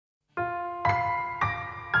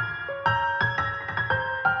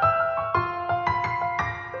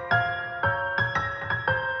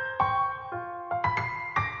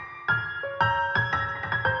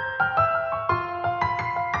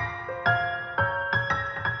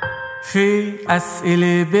في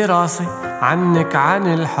أسئلة براسي عنك،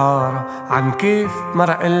 عن الحارة، عن كيف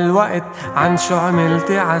مرق الوقت، عن شو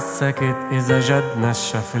عملتي عالسكت، إذا جد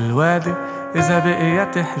نشف الوادي، إذا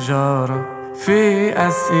بقيت حجارة. في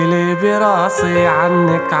أسئلة براسي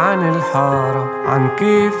عنك، عن الحارة، عن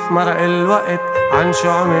كيف مرق الوقت، عن شو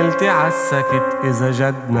عملتي عالسكت، إذا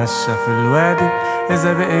جد نشف الوادي،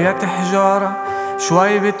 إذا بقيت حجارة.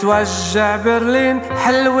 شوي بتوجع برلين،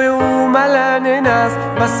 حلوة وملانة ناس،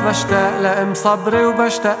 بس بشتاق لأم صبري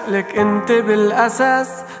وبشتاقلك انت بالأساس.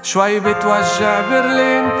 شوي بتوجع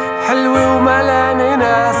برلين، حلوة وملانة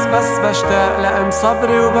ناس، بس بشتاق لأم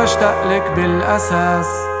صبري وبشتاقلك بالأساس.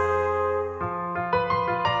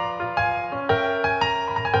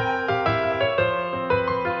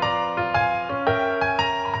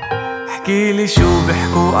 احكيلي شو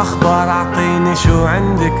بحكوا أخبار، اعطيني شو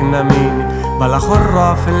عندك نميمة، بلا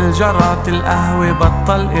خرة في الجرات القهوة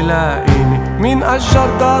بطل إلاقيني. مين أجر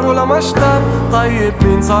داره لما اشتر؟ طيب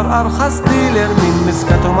مين صار أرخص ديلر؟ مين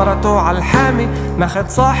مسكته مرته عالحامي ماخد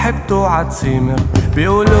صاحبته عالسيمر؟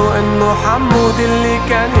 بيقولوا إنه حمود اللي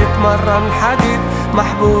كان يتمرن حديد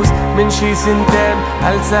محبوس من شي سنتين،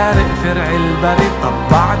 قال سارق فرع البريد. طب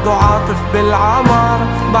بعده عاطف بالعمار،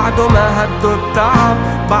 بعده ما هدو التعب،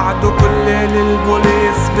 بعده كل ليل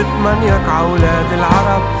البوليس بتمنيك عولاد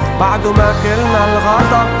العرب، بعده ما كلنا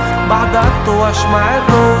الغضب، بعدها الطوش مع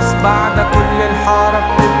الروس، بعدها كل الحارة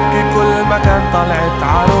بتبكي كل ما كان طلعت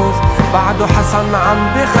عروس، بعده حسن عم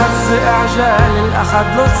بخزق عجال الأخد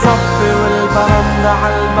له الصفي، والبرندة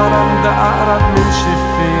عالبرندة أقرب من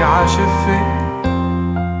شفي عشفي.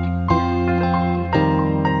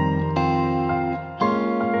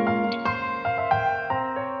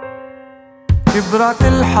 كبرت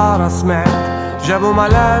الحارة سمعت جابوا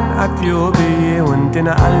ملان أثيوبية، وانت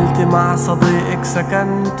نقلتي مع صديقك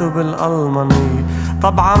سكنتوا بالألمانية.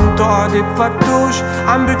 طبعا تقعدي بفتوش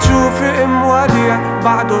عم بتشوفي ام وديع،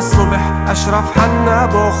 بعده الصبح أشرف حنا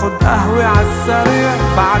باخد قهوة عالسريع،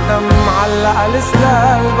 بعدها معلقة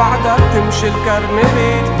السلال، بعدها بتمشي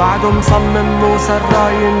الكرنبيت، بعده مصمم موسى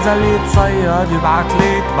الراي ينزل يتصيد يبعت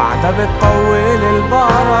ليت، بعدها بتطول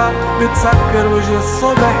البارات بتسكر وجه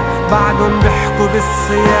الصبح، بعدهم بيحكوا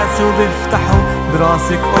بالسياسة وبيفتحوا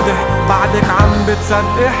براسك قدح، بعدك عم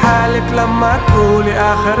بتصدقي حالك لما تقولي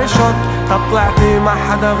آخر شط، طب طلعتي مع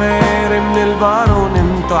حدا غيري من البار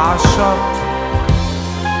ونمتوا عالشط.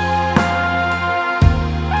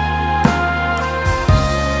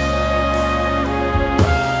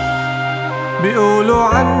 بيقولوا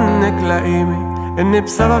عنك لئيمة اني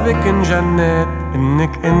بسببك انجنيت،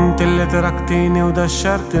 انك انت اللي تركتيني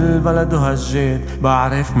ودشرت البلد وهجيت.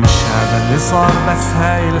 بعرف مش هذا اللي صار، بس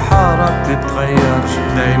هاي الحارة بتتغير،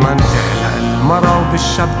 دايما تحلق المرة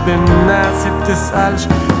وبالشاب الناس بتسألش،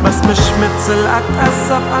 بس مش مثل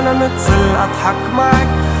اتأسف انا مثل اضحك معك،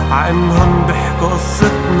 عانهم بيحكوا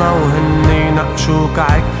قصتنا وهن يناقشوا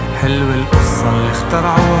كعك. حلوة القصة اللي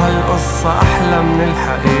اخترعوها، القصة أحلى من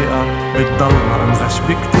الحقيقة، بتضلنا انغش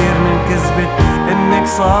بكتير من كذبة إنك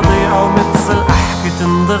صادقة، ومثل أحكي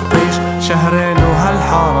تنضغطيش شهرين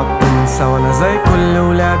وهالحارة بتنسى، وأنا زي كل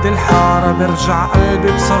ولاد الحارة برجع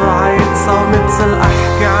قلبي بسرعة يقسى. ومثل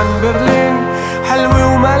أحكي عن برلين،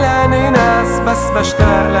 حلوة وملانة ناس، بس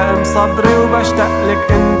بشتاق لأم صبري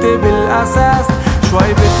وبشتاقلك انت بالأساس.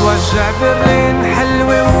 شوي بتوجع برلين،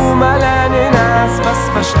 حلوة وملانة ناس، بس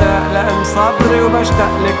بشتاق لأم صبري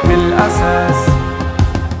وبشتاقلك بالأساس.